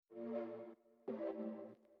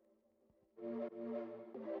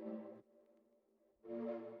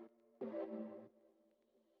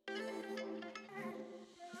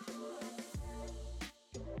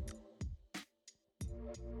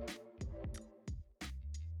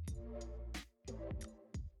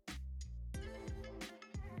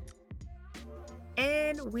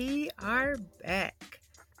we are back.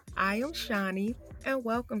 I am Shawnee, and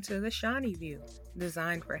welcome to the Shawnee View,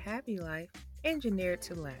 designed for happy life, engineered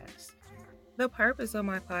to last. The purpose of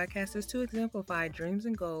my podcast is to exemplify dreams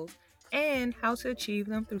and goals and how to achieve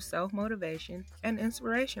them through self motivation and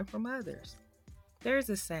inspiration from others. There's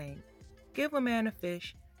a saying: give a man a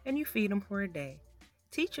fish, and you feed him for a day.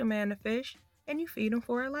 Teach a man to fish, and you feed him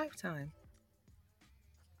for a lifetime.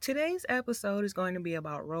 Today's episode is going to be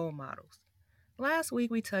about role models. Last week,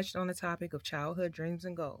 we touched on the topic of childhood dreams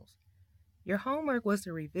and goals. Your homework was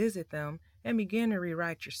to revisit them and begin to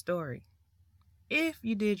rewrite your story. If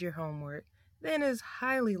you did your homework, then it's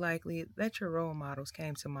highly likely that your role models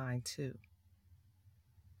came to mind too.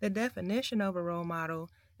 The definition of a role model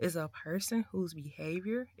is a person whose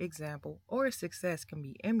behavior, example, or success can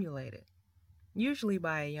be emulated, usually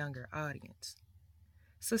by a younger audience.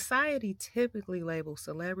 Society typically labels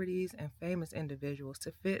celebrities and famous individuals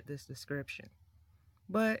to fit this description.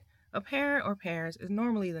 But a parent or parents is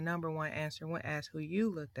normally the number one answer when asked who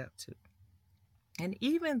you looked up to. And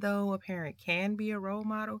even though a parent can be a role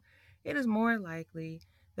model, it is more likely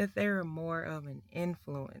that they are more of an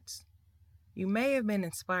influence. You may have been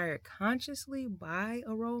inspired consciously by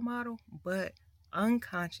a role model, but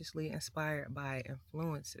unconsciously inspired by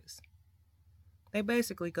influences. They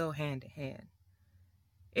basically go hand in hand.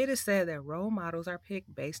 It is said that role models are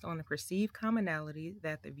picked based on the perceived commonality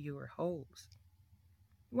that the viewer holds.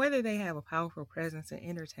 Whether they have a powerful presence in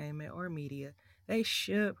entertainment or media, they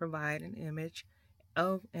should provide an image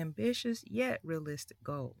of ambitious yet realistic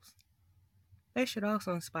goals. They should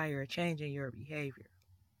also inspire a change in your behavior.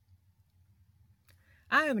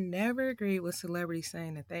 I have never agreed with celebrities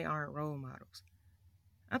saying that they aren't role models.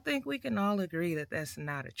 I think we can all agree that that's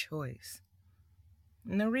not a choice.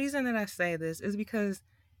 And the reason that I say this is because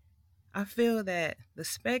I feel that the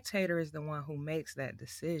spectator is the one who makes that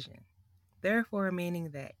decision. Therefore, meaning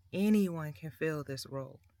that anyone can fill this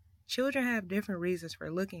role. Children have different reasons for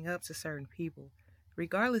looking up to certain people,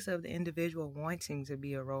 regardless of the individual wanting to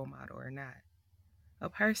be a role model or not. A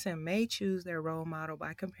person may choose their role model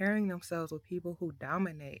by comparing themselves with people who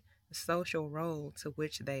dominate the social role to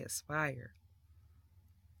which they aspire.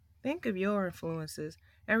 Think of your influences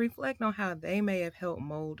and reflect on how they may have helped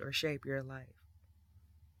mold or shape your life.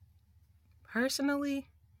 Personally,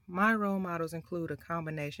 my role models include a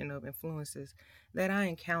combination of influences that I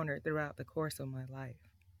encountered throughout the course of my life.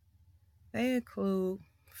 They include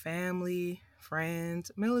family,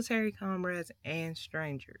 friends, military comrades, and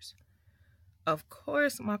strangers. Of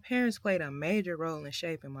course, my parents played a major role in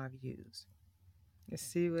shaping my views. You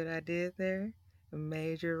see what I did there? A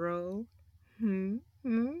major role?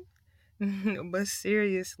 But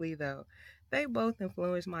seriously though, they both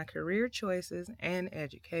influenced my career choices and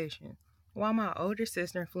education, while my older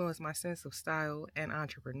sister influenced my sense of style and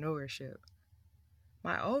entrepreneurship.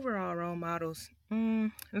 My overall role models,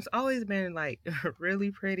 it's always been like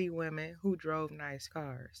really pretty women who drove nice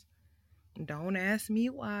cars. Don't ask me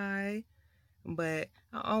why, but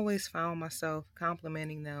I always found myself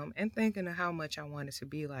complimenting them and thinking of how much I wanted to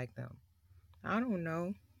be like them. I don't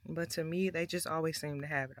know, but to me, they just always seem to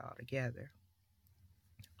have it all together.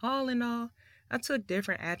 All in all, I took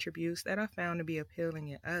different attributes that I found to be appealing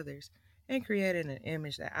in others and created an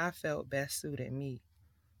image that I felt best suited me.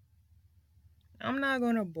 I'm not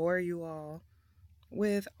going to bore you all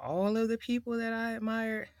with all of the people that I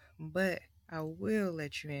admired, but I will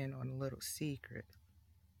let you in on a little secret.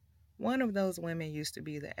 One of those women used to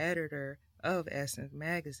be the editor of Essence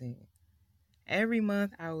magazine. Every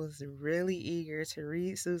month, I was really eager to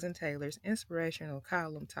read Susan Taylor's inspirational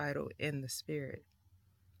column titled In the Spirit.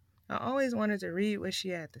 I always wanted to read what she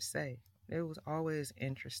had to say. It was always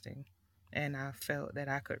interesting, and I felt that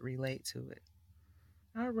I could relate to it.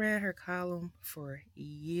 I read her column for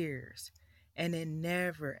years, and it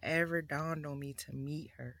never ever dawned on me to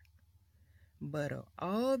meet her. But of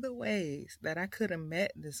all the ways that I could have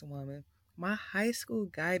met this woman, my high school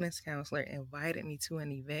guidance counselor invited me to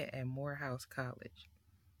an event at Morehouse College.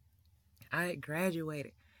 I had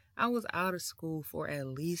graduated. I was out of school for at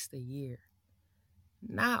least a year.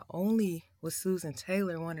 Not only was Susan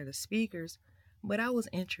Taylor one of the speakers, but I was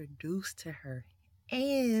introduced to her,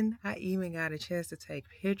 and I even got a chance to take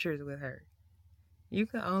pictures with her. You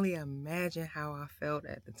can only imagine how I felt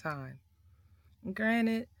at the time.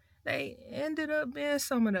 Granted, they ended up being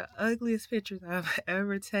some of the ugliest pictures I've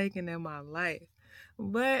ever taken in my life,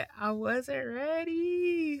 but I wasn't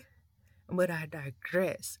ready. But I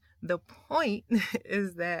digress. The point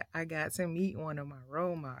is that I got to meet one of my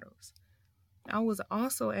role models. I was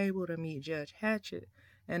also able to meet Judge Hatchett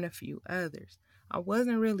and a few others. I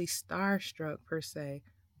wasn't really starstruck per se,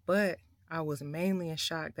 but I was mainly in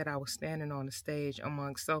shock that I was standing on the stage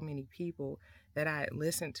among so many people that I had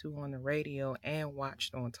listened to on the radio and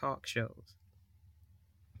watched on talk shows.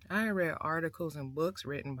 I had read articles and books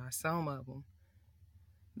written by some of them.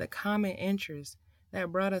 The common interest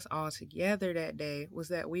that brought us all together that day was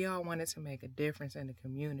that we all wanted to make a difference in the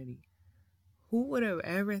community. Who would have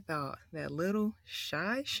ever thought that little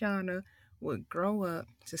shy Shauna would grow up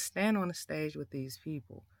to stand on the stage with these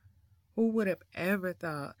people? Who would have ever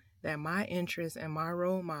thought that my interests and my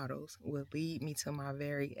role models would lead me to my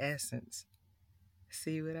very essence?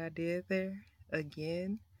 See what I did there?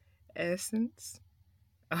 Again, essence.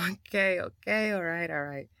 Okay, all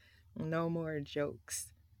right. No more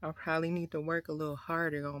jokes. I'll probably need to work a little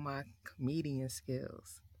harder on my comedian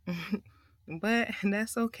skills. But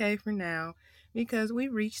that's okay for now because we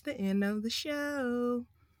reached the end of the show.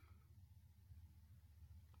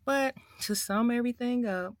 But to sum everything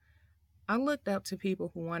up, I looked up to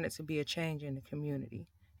people who wanted to be a change in the community,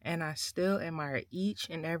 and I still admire each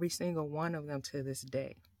and every single one of them to this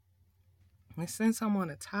day. And since I'm on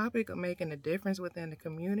the topic of making a difference within the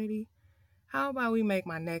community, how about we make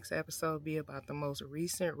my next episode be about the most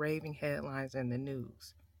recent raving headlines in the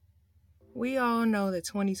news? We all know that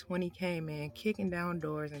 2020 came in kicking down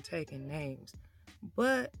doors and taking names,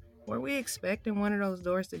 but were we expecting one of those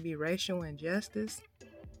doors to be racial injustice?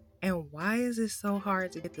 And why is it so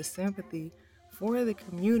hard to get the sympathy for the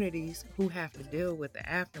communities who have to deal with the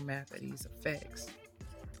aftermath of these effects?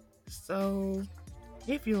 So,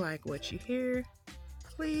 if you like what you hear,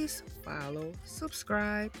 please follow,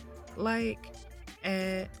 subscribe, like,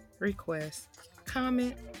 add, request,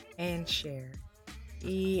 comment, and share.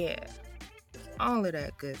 Yeah, all of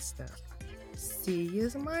that good stuff. See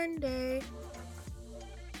you Monday.